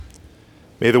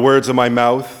May the words of my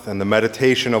mouth and the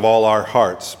meditation of all our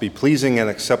hearts be pleasing and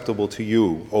acceptable to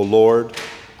you, O Lord,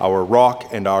 our rock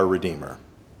and our Redeemer.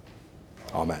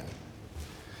 Amen.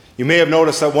 You may have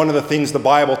noticed that one of the things the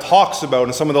Bible talks about,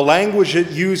 and some of the language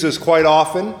it uses quite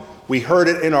often, we heard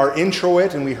it in our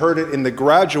introit and we heard it in the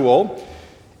gradual,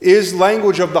 is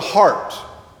language of the heart.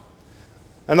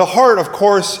 And the heart, of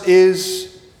course,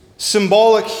 is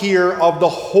symbolic here of the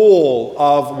whole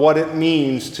of what it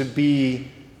means to be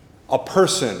a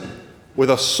person with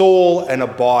a soul and a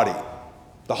body.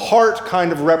 The heart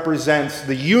kind of represents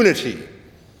the unity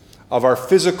of our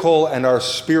physical and our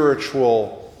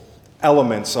spiritual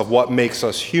elements of what makes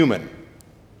us human.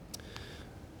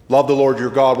 Love the Lord your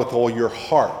God with all your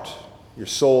heart, your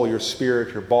soul, your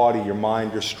spirit, your body, your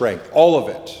mind, your strength, all of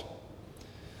it.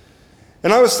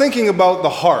 And I was thinking about the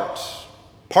heart,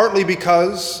 partly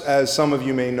because, as some of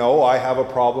you may know, I have a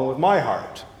problem with my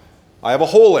heart. I have a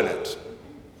hole in it.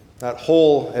 That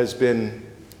hole has been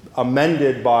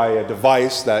amended by a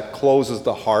device that closes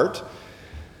the heart.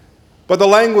 But the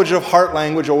language of heart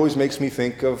language always makes me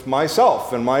think of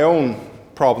myself and my own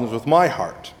problems with my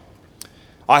heart.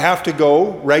 I have to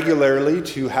go regularly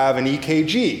to have an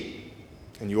EKG.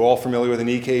 And you're all familiar with an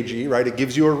EKG, right? It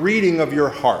gives you a reading of your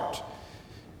heart.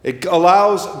 It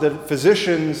allows the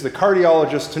physicians, the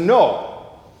cardiologists to know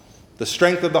the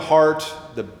strength of the heart,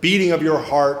 the beating of your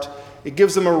heart. It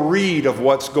gives them a read of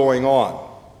what's going on.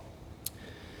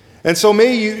 And so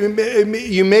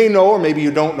you may know, or maybe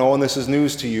you don't know, and this is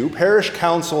news to you, Parish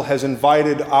Council has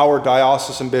invited our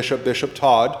diocesan bishop, Bishop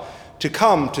Todd, to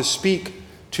come to speak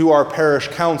to our parish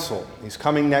council. He's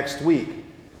coming next week.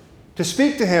 To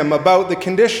speak to him about the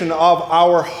condition of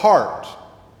our heart,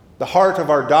 the heart of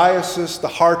our diocese, the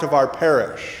heart of our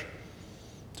parish.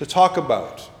 To talk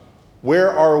about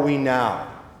where are we now?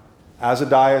 As a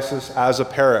diocese, as a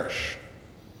parish.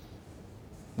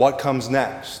 What comes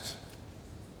next?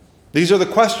 These are the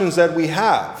questions that we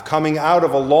have coming out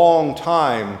of a long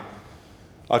time,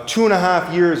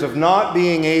 2.5 years of not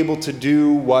being able to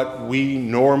do what we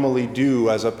normally do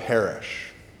as a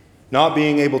parish. Not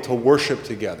being able to worship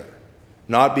together.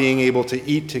 Not being able to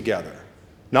eat together.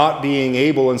 Not being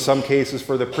able, in some cases,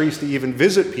 for the priest to even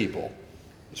visit people.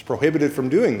 It's prohibited from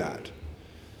doing that.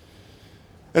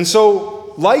 And so,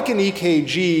 like an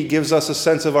EKG gives us a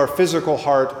sense of our physical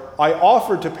heart, I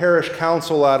offered to parish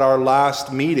council at our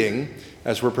last meeting,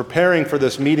 as we're preparing for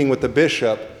this meeting with the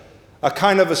bishop, a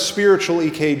kind of a spiritual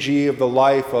EKG of the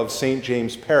life of St.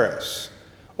 James Parish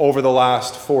over the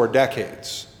last 4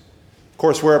 decades. Of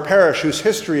course, we're a parish whose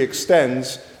history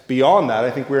extends beyond that.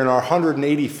 I think we're in our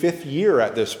 185th year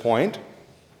at this point.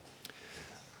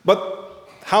 But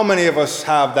how many of us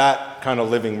have that kind of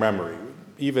living memory?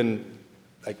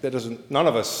 None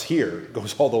of us here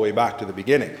goes all the way back to the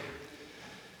beginning.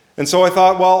 And so I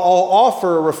thought, well, I'll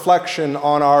offer a reflection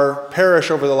on our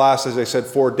parish over the last, as I said,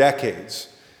 4 decades.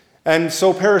 And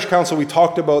so parish council, we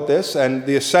talked about this, and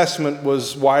the assessment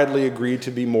was widely agreed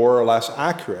to be more or less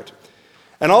accurate.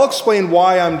 And I'll explain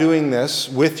why I'm doing this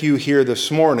with you here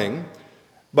this morning.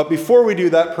 But before we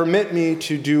do that, permit me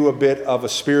to do a bit of a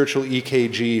spiritual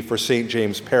EKG for St.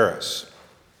 James Parish.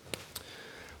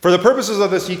 For the purposes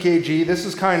of this EKG, this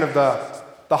is kind of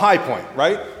the high point,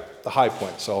 right? The high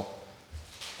point. So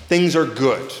things are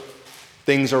good.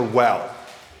 Things are well.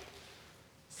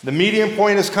 The medium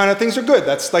point is kind of things are good.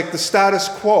 That's like the status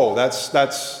quo.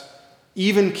 That's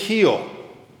even keel.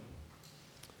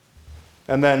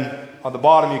 And then on the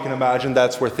bottom, you can imagine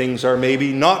that's where things are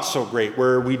maybe not so great,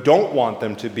 where we don't want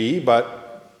them to be,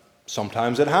 but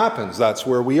sometimes it happens. That's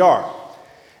where we are.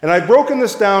 And I've broken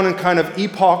this down in kind of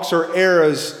epochs or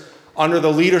eras under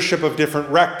the leadership of different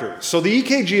rectors. So the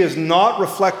EKG is not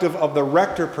reflective of the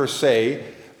rector per se,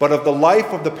 but of the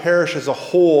life of the parish as a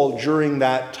whole during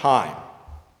that time.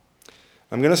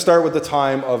 I'm going to start with the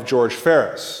time of George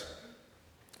Ferris.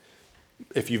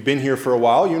 If you've been here for a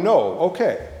while, you know,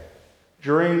 okay,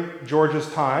 during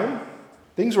George's time,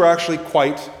 things were actually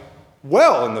quite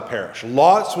well in the parish.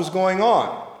 Lots was going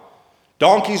on.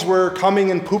 Donkeys were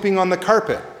coming and pooping on the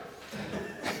carpet.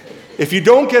 If you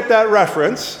don't get that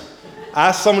reference,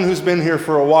 ask someone who's been here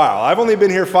for a while. I've only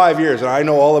been here 5 years, and I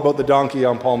know all about the donkey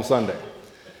on Palm Sunday.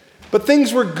 But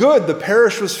things were good. The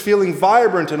parish was feeling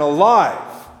vibrant and alive.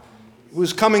 It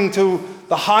was coming to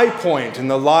the high point in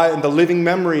the living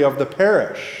memory of the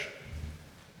parish.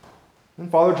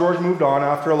 And Father George moved on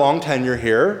after a long tenure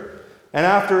here. And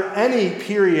after any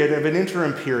period of an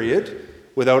interim period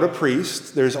without a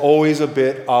priest, there's always a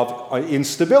bit of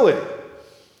instability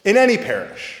in any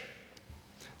parish.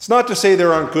 It's not to say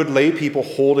there aren't good lay people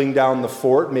holding down the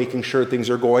fort, making sure things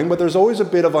are going, but there's always a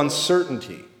bit of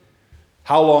uncertainty.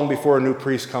 How long before a new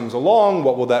priest comes along?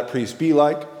 What will that priest be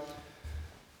like?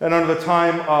 And under the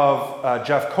time of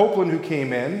Jeff Copeland, who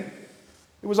came in,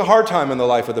 it was a hard time in the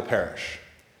life of the parish.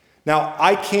 Now,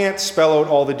 I can't spell out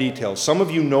all the details. Some of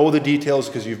you know the details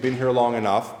because you've been here long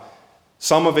enough.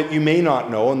 Some of it you may not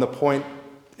know, and the point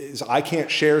is I can't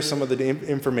share some of the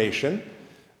information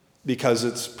because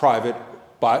it's private,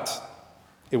 but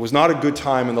it was not a good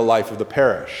time in the life of the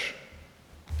parish.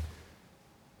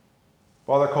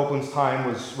 Father Copeland's time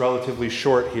was relatively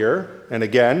short here, and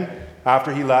again,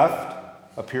 after he left,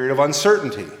 a period of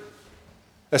uncertainty.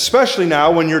 Especially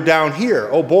now when you're down here.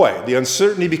 Oh boy, the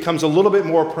uncertainty becomes a little bit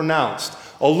more pronounced.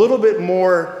 A little bit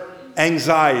more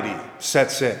anxiety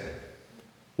sets in.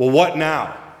 Well, what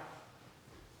now?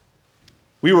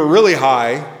 We were really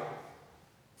high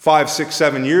 5, 6,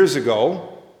 7 years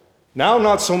ago. Now,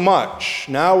 not so much.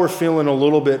 Now we're feeling a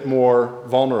little bit more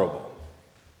vulnerable.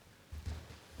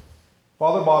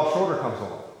 Father Bob Schroeder comes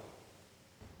along.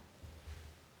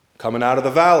 Coming out of the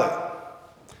valley.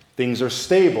 Things are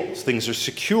stable. Things are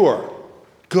secure.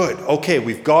 Good. Okay,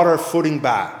 we've got our footing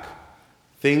back.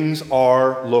 Things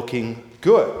are looking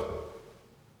good.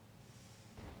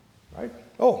 Right?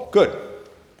 Oh, good.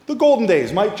 The golden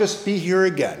days might just be here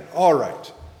again. All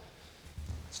right.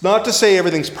 It's not to say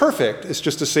everything's perfect. It's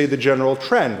just to say the general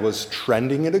trend was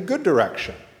trending in a good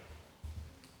direction.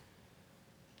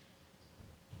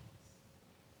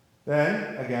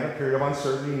 Then, again, a period of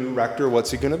uncertainty. New rector, what's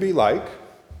he going to be like?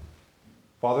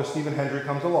 Father Stephen Hendry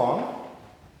comes along.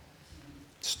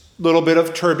 A little bit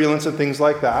of turbulence and things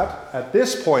like that. At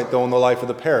this point, though, in the life of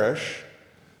the parish,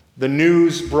 the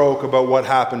news broke about what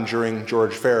happened during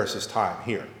George Ferris's time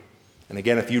here. And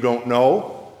again, if you don't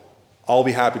know, I'll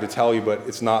be happy to tell you, but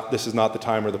this is not the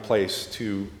time or the place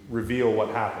to reveal what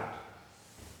happened.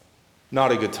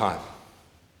 Not a good time.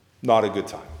 Not a good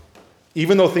time.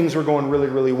 Even though things were going really,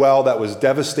 really well, that was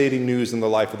devastating news in the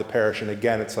life of the parish. And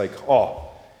again, it's like, oh,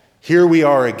 here we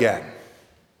are again.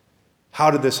 How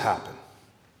did this happen?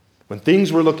 When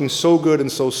things were looking so good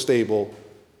and so stable,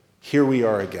 here we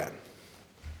are again.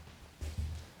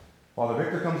 Father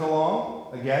Victor comes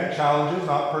along. Again, challenges,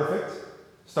 not perfect.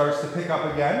 Starts to pick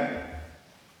up again.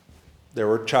 There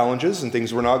were challenges and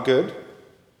things were not good.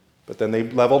 But then they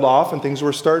leveled off and things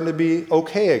were starting to be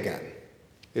okay again.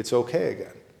 It's okay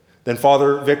again. Then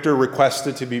Father Victor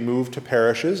requested to be moved to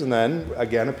parishes, and then,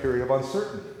 again, a period of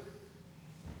uncertainty.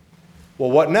 Well,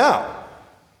 what now?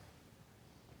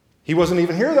 He wasn't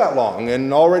even here that long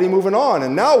and already moving on,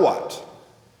 and now what?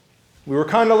 We were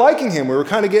kind of liking him, we were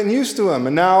kind of getting used to him,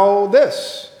 and now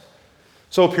this.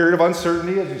 So a period of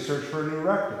uncertainty as we search for a new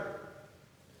rector.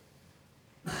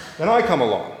 Then I come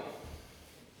along.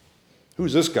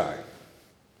 Who's this guy?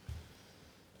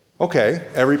 Okay,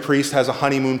 every priest has a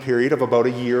honeymoon period of about a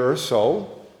year or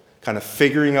so, kind of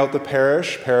figuring out the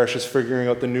parish. Parish is figuring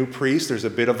out the new priest. There's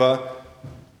a bit of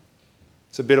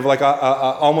like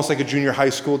almost like a junior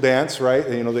high school dance, right?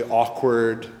 You know, the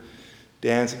awkward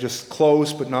dance, just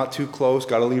close but not too close.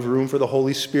 Got to leave room for the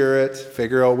Holy Spirit.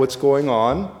 Figure out what's going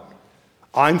on.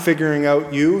 I'm figuring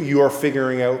out you. You are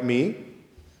figuring out me.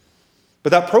 But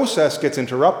that process gets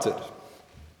interrupted.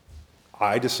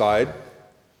 I decide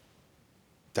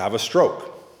to have a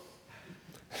stroke.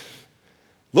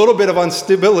 Little bit of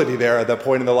instability there at that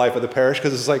point in the life of the parish,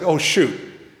 because it's like, oh shoot,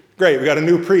 great, we got a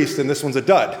new priest and this one's a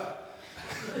dud.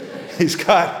 He's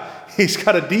got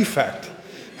a defect,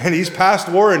 and he's past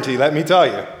warranty, let me tell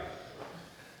you.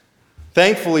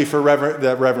 Thankfully for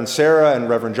Reverend Sarah and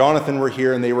Reverend Jonathan were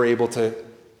here, and they were able to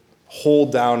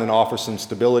hold down and offer some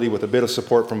stability with a bit of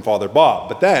support from Father Bob.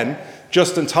 But then,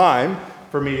 just in time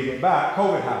for me to get back,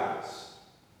 COVID happens.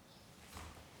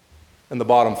 And the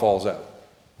bottom falls out.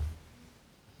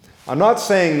 I'm not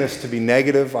saying this to be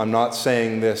negative. I'm not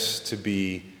saying this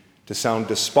to sound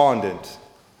despondent.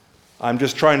 I'm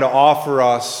just trying to offer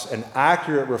us an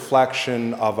accurate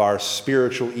reflection of our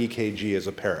spiritual EKG as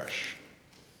a parish.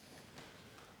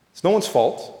 It's no one's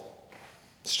fault.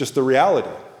 It's just the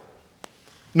reality.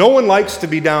 No one likes to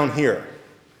be down here.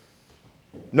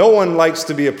 No one likes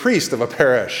to be a priest of a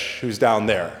parish who's down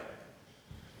there,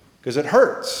 because it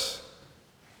hurts.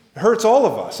 It hurts all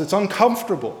of us. It's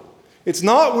uncomfortable. It's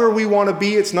not where we want to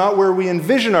be. It's not where we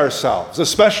envision ourselves,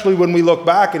 especially when we look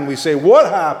back and we say,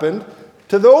 what happened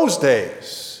to those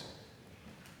days?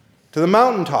 To the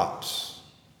mountaintops?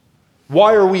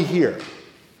 Why are we here?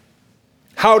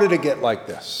 How did it get like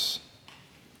this?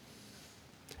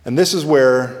 And this is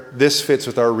where this fits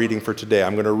with our reading for today.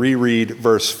 I'm going to reread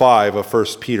verse 5 of 1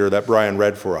 Peter that Brian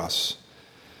read for us.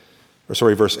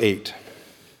 Verse 8.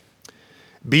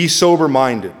 Be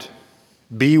sober-minded.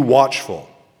 Be watchful.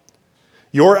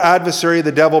 Your adversary,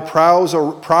 the devil, prowls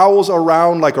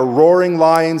around like a roaring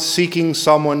lion seeking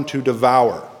someone to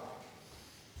devour.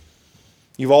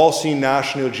 You've all seen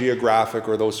National Geographic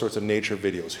or those sorts of nature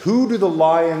videos. Who do the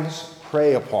lions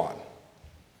prey upon?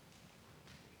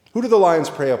 Who do the lions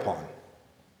prey upon?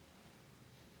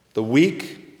 The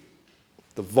weak,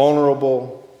 the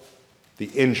vulnerable, the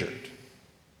injured.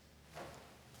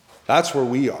 That's where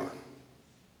we are.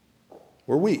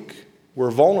 We're weak.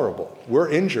 We're vulnerable. We're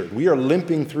injured. We are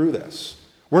limping through this.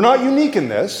 We're not unique in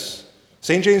this.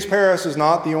 St. James Parish is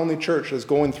not the only church that's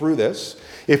going through this.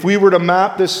 If we were to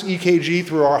map this EKG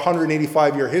through our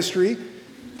 185-year history,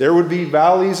 there would be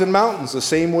valleys and mountains the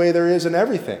same way there is in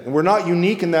everything. And we're not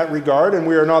unique in that regard, and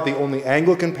we are not the only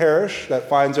Anglican parish that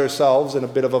finds ourselves in a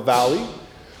bit of a valley.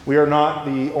 We are not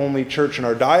the only church in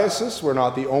our diocese. We're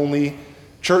not the only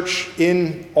church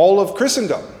in all of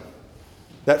Christendom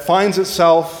that finds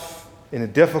itself in a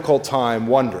difficult time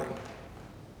wandering.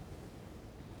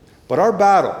 But our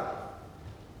battle,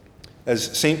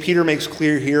 as St. Peter makes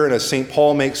clear here and as St.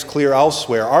 Paul makes clear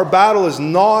elsewhere, our battle is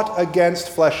not against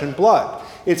flesh and blood.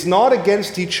 It's not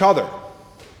against each other.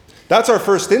 That's our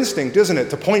first instinct, isn't it?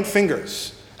 To point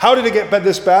fingers. How did it get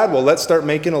this bad? Well, let's start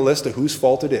making a list of whose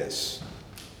fault it is.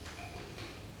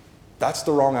 That's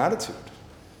the wrong attitude.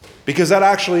 Because that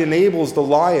actually enables the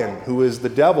lion, who is the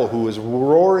devil, who is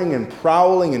roaring and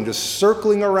prowling and just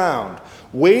circling around,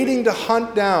 waiting to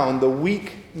hunt down the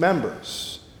weak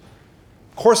members.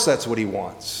 Of course that's what he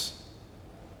wants.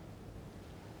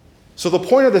 So the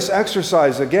point of this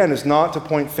exercise, again, is not to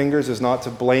point fingers, is not to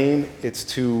blame. It's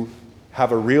to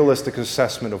have a realistic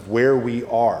assessment of where we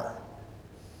are.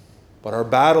 But our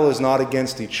battle is not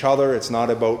against each other. It's not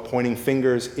about pointing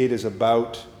fingers. It is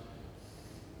about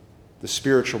the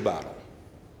spiritual battle.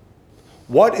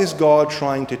 What is God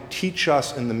trying to teach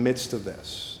us in the midst of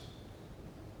this?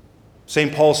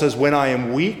 St. Paul says, when I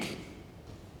am weak,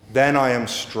 then I am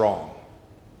strong.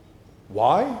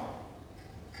 Why?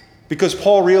 Because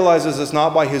Paul realizes it's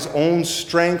not by his own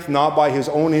strength, not by his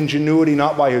own ingenuity,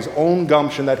 not by his own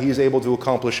gumption that he's able to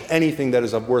accomplish anything that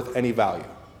is of worth any value.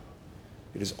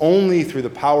 It is only through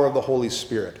the power of the Holy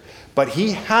Spirit. But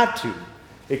he had to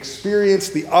experience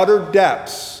the utter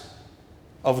depths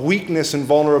of weakness and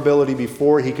vulnerability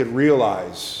before he could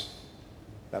realize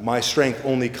that my strength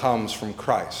only comes from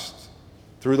Christ,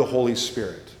 through the Holy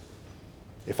Spirit.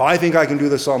 If I think I can do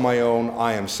this on my own,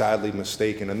 I am sadly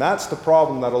mistaken. And that's the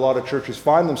problem that a lot of churches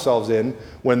find themselves in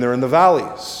when they're in the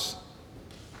valleys.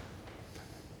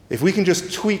 If we can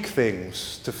just tweak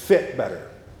things to fit better,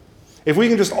 if we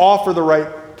can just offer the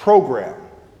right program,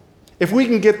 if we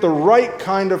can get the right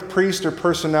kind of priest or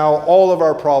personnel, all of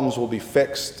our problems will be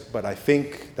fixed. But I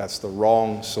think that's the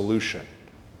wrong solution.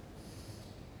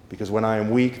 Because when I am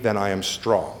weak, then I am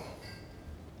strong.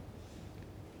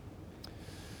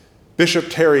 Bishop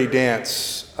Terry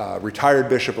Dance, retired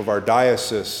bishop of our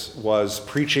diocese, was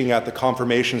preaching at the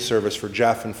confirmation service for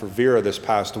Jeff and for Vera this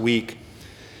past week.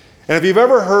 And if you've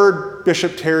ever heard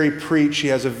Bishop Terry preach, he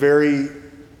has a very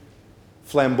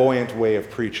flamboyant way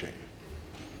of preaching.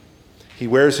 He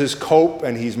wears his coat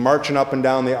and he's marching up and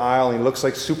down the aisle and he looks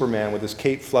like Superman with his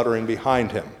cape fluttering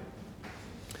behind him.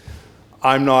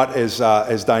 I'm not as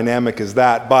dynamic as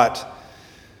that, but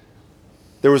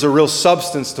there was a real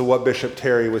substance to what Bishop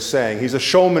Terry was saying. He's a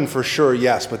showman for sure,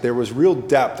 yes, but there was real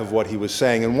depth of what he was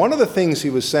saying. And one of the things he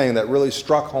was saying that really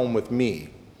struck home with me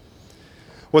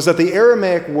was that the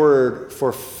Aramaic word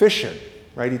for fishing,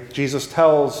 right? Jesus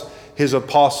tells his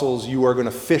apostles, you are going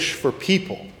to fish for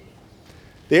people.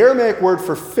 The Aramaic word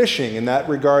for fishing in that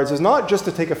regards is not just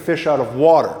to take a fish out of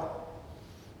water.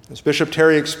 As Bishop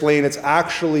Terry explained,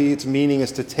 its meaning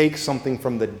is to take something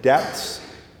from the depths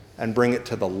and bring it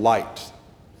to the light.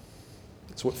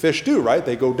 That's what fish do, right?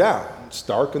 They go down. It's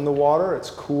dark in the water, it's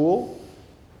cool.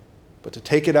 But to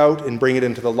take it out and bring it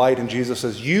into the light, and Jesus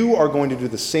says, you are going to do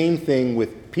the same thing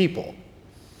with people.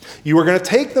 You are going to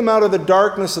take them out of the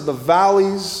darkness of the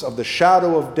valleys, of the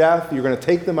shadow of death. You're going to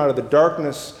take them out of the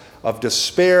darkness of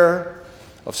despair,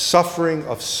 of suffering,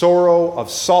 of sorrow,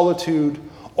 of solitude,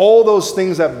 all those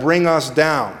things that bring us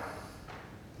down.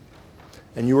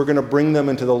 And you are going to bring them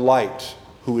into the light,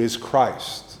 who is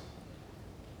Christ.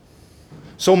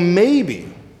 So maybe,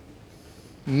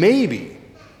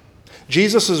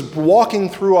 Jesus is walking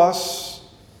through us,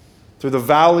 through the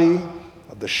valley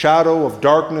of the shadow of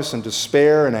darkness and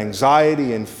despair and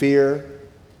anxiety and fear.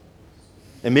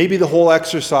 And maybe the whole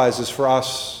exercise is for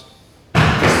us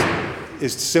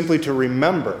is simply to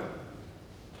remember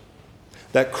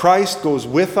that Christ goes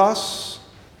with us,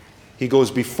 he goes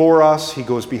before us, he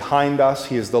goes behind us,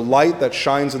 he is the light that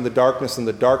shines in the darkness, and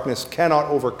the darkness cannot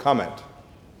overcome it.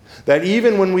 That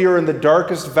even when we are in the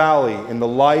darkest valley in the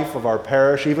life of our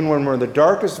parish, even when we're in the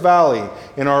darkest valley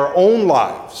in our own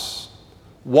lives,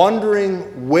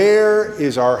 wondering where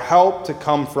is our help to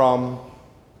come from,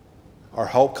 our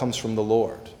help comes from the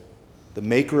Lord, the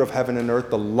maker of heaven and earth,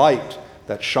 the light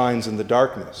that shines in the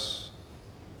darkness.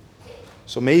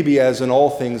 So maybe, as in all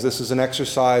things, this is an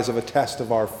exercise of a test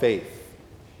of our faith.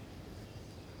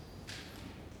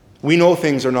 We know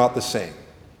things are not the same.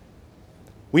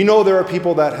 We know there are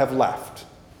people that have left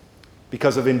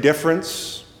because of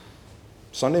indifference.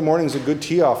 Sunday morning is a good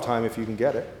tee-off time if you can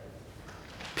get it.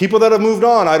 People that have moved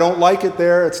on. I don't like it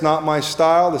there. It's not my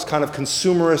style. This kind of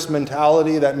consumerist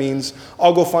mentality that means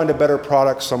I'll go find a better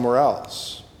product somewhere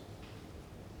else.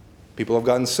 People have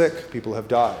gotten sick. People have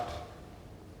died.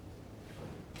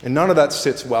 And none of that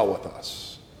sits well with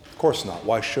us. Of course not.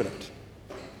 Why should it?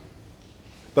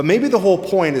 But maybe the whole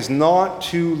point is not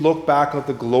to look back at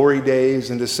the glory days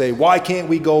and to say, why can't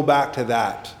we go back to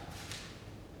that?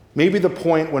 Maybe the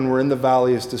point when we're in the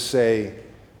valley is to say,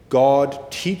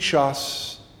 God, teach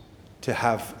us to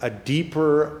have a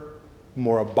deeper,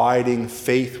 more abiding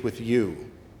faith with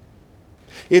you.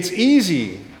 It's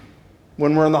easy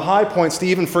when we're in the high points to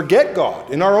even forget God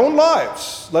in our own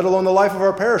lives, let alone the life of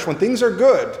our parish. When things are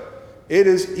good, it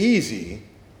is easy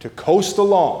to coast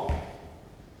along,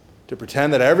 to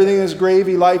pretend that everything is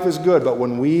gravy, life is good. But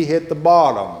when we hit the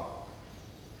bottom,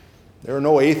 there are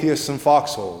no atheists in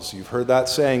foxholes. You've heard that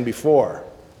saying before.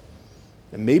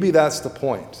 And maybe that's the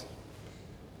point.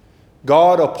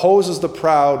 God opposes the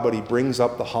proud, but he brings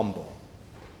up the humble.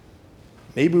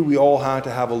 Maybe we all had to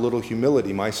have a little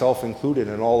humility, myself included,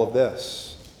 in all of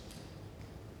this.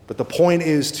 But the point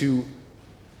is to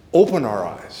open our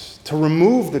eyes, to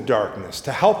remove the darkness,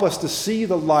 to help us to see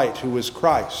the light who is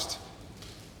Christ.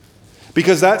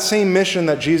 Because that same mission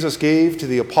that Jesus gave to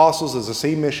the apostles is the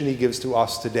same mission he gives to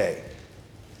us today.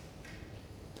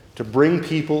 To bring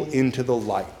people into the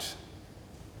light.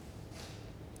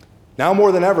 Now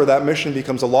more than ever, that mission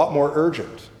becomes a lot more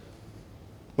urgent.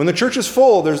 When the church is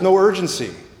full, there's no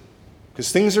urgency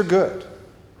because things are good.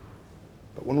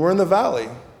 But when we're in the valley,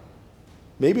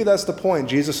 maybe that's the point.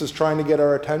 Jesus is trying to get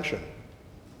our attention.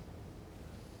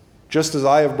 Just as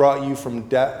I have brought you from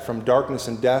darkness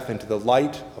and death into the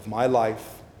light of my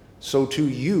life, so too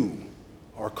you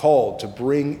are called to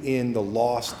bring in the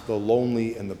lost, the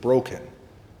lonely, and the broken.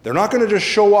 They're not going to just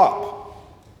show up.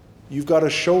 You've got to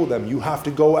show them. You have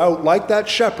to go out like that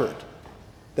shepherd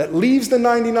that leaves the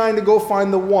 99 to go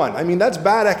find the one. I mean, that's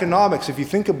bad economics if you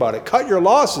think about it. Cut your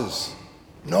losses.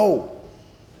 No.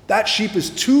 That sheep is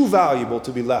too valuable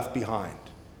to be left behind.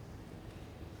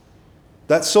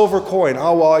 That silver coin,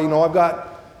 oh, well, I've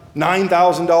got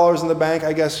 $9,000 in the bank.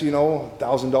 I guess,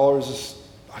 $1,000 is,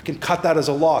 I can cut that as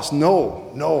a loss.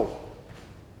 No.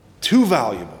 Too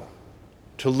valuable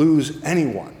to lose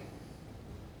anyone.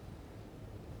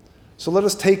 So let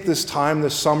us take this time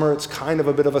this summer. It's kind of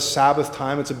a bit of a Sabbath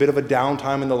time. It's a bit of a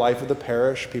downtime in the life of the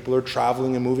parish. People are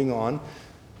traveling and moving on.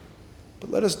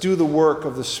 But let us do the work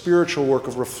of the spiritual work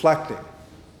of reflecting.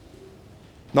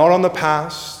 Not on the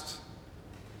past,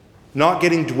 not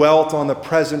getting dwelt on the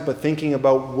present, but thinking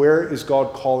about where is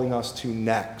God calling us to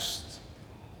next.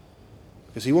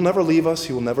 Because he will never leave us,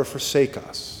 he will never forsake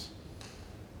us.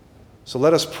 So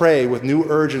let us pray with new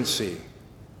urgency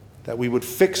that we would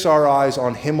fix our eyes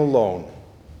on him alone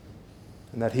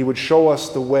and that he would show us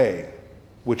the way,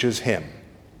 which is him.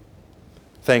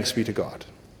 Thanks be to God.